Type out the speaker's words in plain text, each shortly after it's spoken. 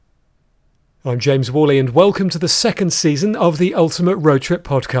I'm James Worley and welcome to the second season of the Ultimate Road Trip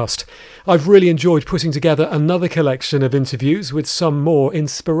podcast. I've really enjoyed putting together another collection of interviews with some more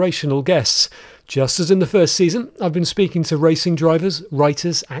inspirational guests. Just as in the first season, I've been speaking to racing drivers,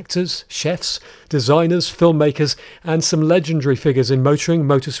 writers, actors, chefs, designers, filmmakers, and some legendary figures in motoring,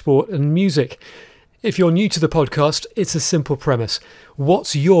 motorsport, and music. If you're new to the podcast, it's a simple premise.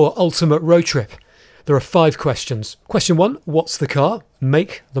 What's your ultimate road trip? There are 5 questions. Question 1, what's the car,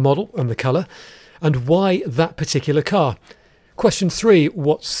 make, the model and the colour, and why that particular car? Question 3,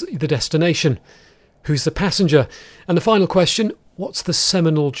 what's the destination? Who's the passenger? And the final question, what's the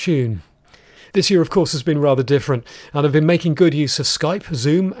Seminal tune? This year, of course, has been rather different, and I've been making good use of Skype,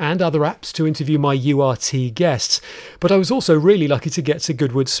 Zoom and other apps to interview my URT guests. But I was also really lucky to get to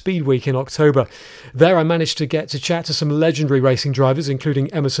Goodwood Speedweek in October. There I managed to get to chat to some legendary racing drivers,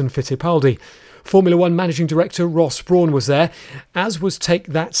 including Emerson Fittipaldi. Formula One Managing Director Ross Brawn was there, as was Take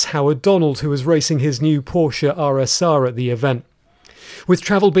That's Howard Donald, who was racing his new Porsche RSR at the event. With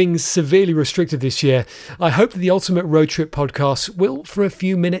travel being severely restricted this year, I hope that the Ultimate Road Trip podcast will, for a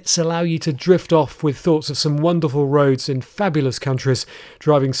few minutes, allow you to drift off with thoughts of some wonderful roads in fabulous countries,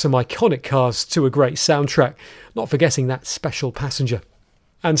 driving some iconic cars to a great soundtrack, not forgetting that special passenger.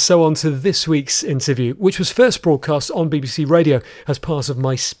 And so on to this week's interview, which was first broadcast on BBC Radio as part of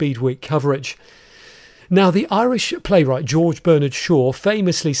my Speedweek coverage. Now, the Irish playwright George Bernard Shaw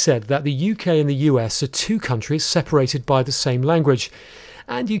famously said that the UK and the US are 2 countries separated by the same language.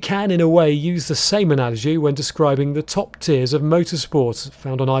 And you can, in a way, use the same analogy when describing the top tiers of motorsport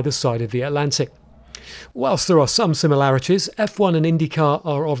found on either side of the Atlantic. Whilst there are some similarities, F1 and IndyCar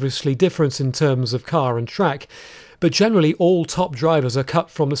are obviously different in terms of car and track, but generally all top drivers are cut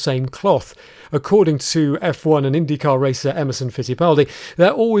from the same cloth. According to F1 and IndyCar racer Emerson Fittipaldi,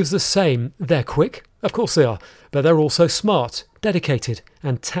 they're always the same. They're quick, of course they are, but they're also smart, dedicated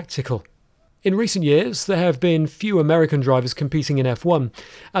and tactical. In recent years, there have been few American drivers competing in F1.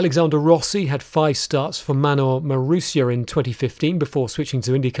 Alexander Rossi had 5 starts for Manor Marussia in 2015 before switching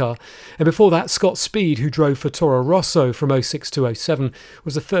to IndyCar. And before that, Scott Speed, who drove for Toro Rosso from 06 to 07,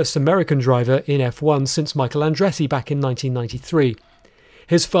 was the first American driver in F1 since Michael Andretti back in 1993.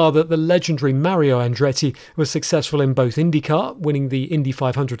 His father, the legendary Mario Andretti, was successful in both IndyCar, winning the Indy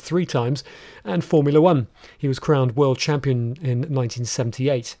 500 3 times, and Formula One. He was crowned world champion in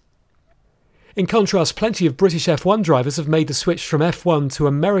 1978. In contrast, plenty of British F1 drivers have made the switch from F1 to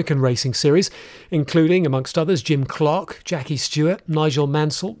American racing series, including, amongst others, Jim Clark, Jackie Stewart, Nigel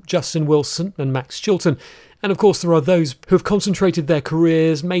Mansell, Justin Wilson and Max Chilton. And of course there are those who have concentrated their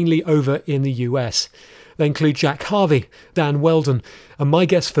careers mainly over in the US. They include Jack Harvey, Dan Weldon, and my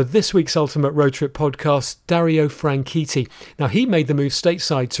guest for this week's Ultimate Road Trip podcast, Dario Franchitti. Now, he made the move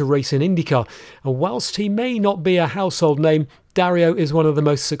stateside to race in IndyCar, and whilst he may not be a household name, Dario is one of the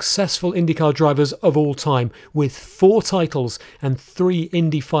most successful IndyCar drivers of all time, with 4 titles and 3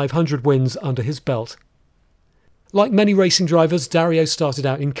 Indy 500 wins under his belt. Like many racing drivers, Dario started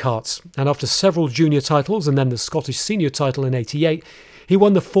out in karts, and after several junior titles and then the Scottish senior title in '88, he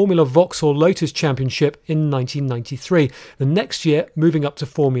won the Formula Vauxhall Lotus Championship in 1993, the next year moving up to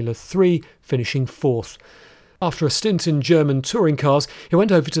Formula 3, finishing 4th. After a stint in German touring cars, he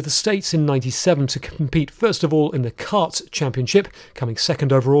went over to the States in '97 to compete first of all in the Karts Championship, coming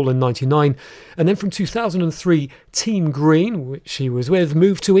 2nd overall in '99, and then from 2003, Team Green, which he was with,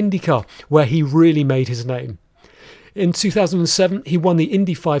 moved to IndyCar, where he really made his name. In 2007, he won the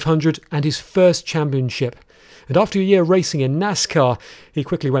Indy 500 and his first championship. And after a year racing in NASCAR, he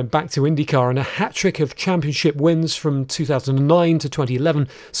quickly went back to IndyCar, and a hat-trick of championship wins from 2009 to 2011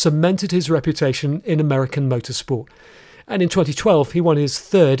 cemented his reputation in American motorsport. And in 2012, he won his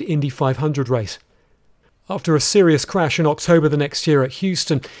 3rd Indy 500 race. After a serious crash in October the next year at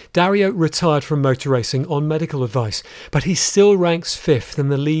Houston, Dario retired from motor racing on medical advice, but he still ranks 5th in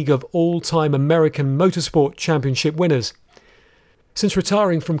the league of all-time American motorsport championship winners. Since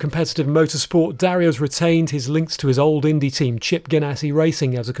retiring from competitive motorsport, Dario's retained his links to his old Indy team, Chip Ganassi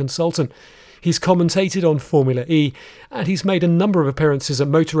Racing, as a consultant. He's commentated on Formula E, and he's made a number of appearances at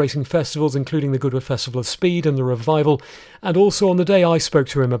motor racing festivals, including the Goodwood Festival of Speed and the Revival, and also on the day I spoke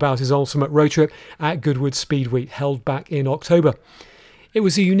to him about his ultimate road trip at Goodwood Speedweek, held back in October. It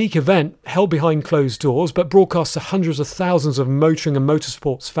was a unique event, held behind closed doors, but broadcast to hundreds of thousands of motoring and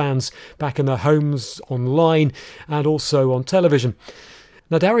motorsports fans back in their homes, online, and also on television.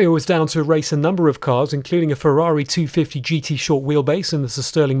 Now, Dario was down to race a number of cars, including a Ferrari 250 GT short wheelbase in the Sir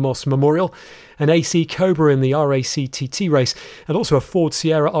Stirling Moss Memorial, an AC Cobra in the RAC TT race, and also a Ford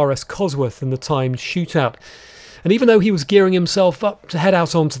Sierra RS Cosworth in the timed shootout. And even though he was gearing himself up to head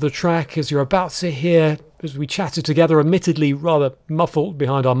out onto the track, as you're about to hear, as we chatted together, admittedly rather muffled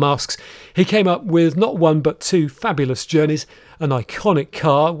behind our masks, he came up with not one but two fabulous journeys, an iconic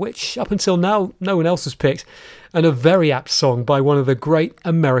car, which up until now no one else has picked, and a very apt song by one of the great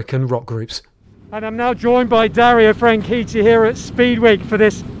American rock groups. And I'm now joined by Dario Franchitti here at Speedweek for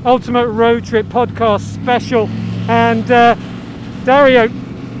this Ultimate Road Trip podcast special. And Dario,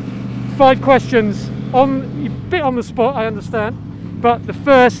 5 questions, a bit on the spot, I understand. But the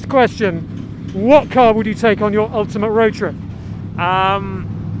first question, what car would you take on your ultimate road trip?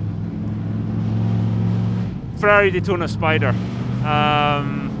 Ferrari Daytona Spider.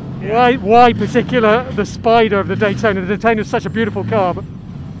 Why particular the Spider of the Daytona? The Daytona is such a beautiful car. But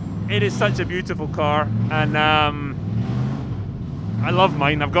it is such a beautiful car, and I love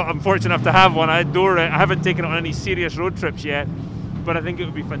mine. I'm fortunate enough to have one. I adore it. I haven't taken it on any serious road trips yet, but I think it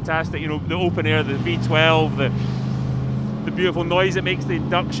would be fantastic. You know, the open air, the V12, the beautiful noise it makes, the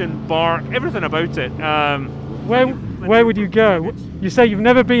induction, bark, everything about it. Where would you go? You say you've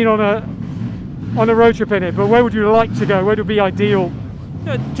never been on a road trip in it, but where would you like to go? Where would be ideal?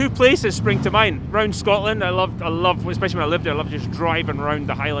 Two places spring to mind. Round Scotland, I love, especially when I lived there, I love just driving around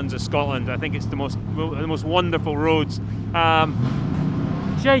the Highlands of Scotland. I think it's the most wonderful roads.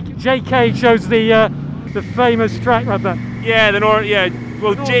 JK chose the famous track right there. Yeah, the North. Yeah,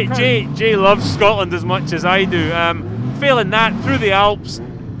 well, Jay loves Scotland as much as I do. Failing that, through the Alps,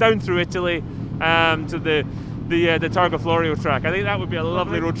 down through Italy, to the Targa Florio track. I think that would be a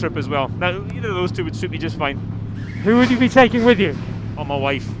lovely road trip as well. Now, either of those two would suit me just fine. Who would you be taking with you? Oh, my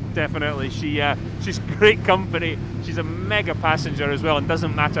wife, definitely. She's great company. She's a mega passenger as well, and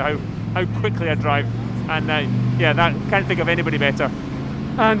doesn't matter how quickly I drive. And that can't think of anybody better.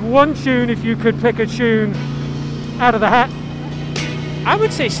 And one tune, if you could pick a tune out of the hat. I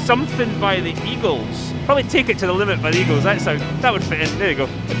would say something by the Eagles. Probably Take It to the Limit by the Eagles. That would fit in. There you go.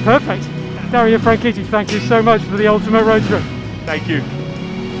 Perfect. Dario Franchitti, thank you so much for the Ultimate Road Trip. Thank you.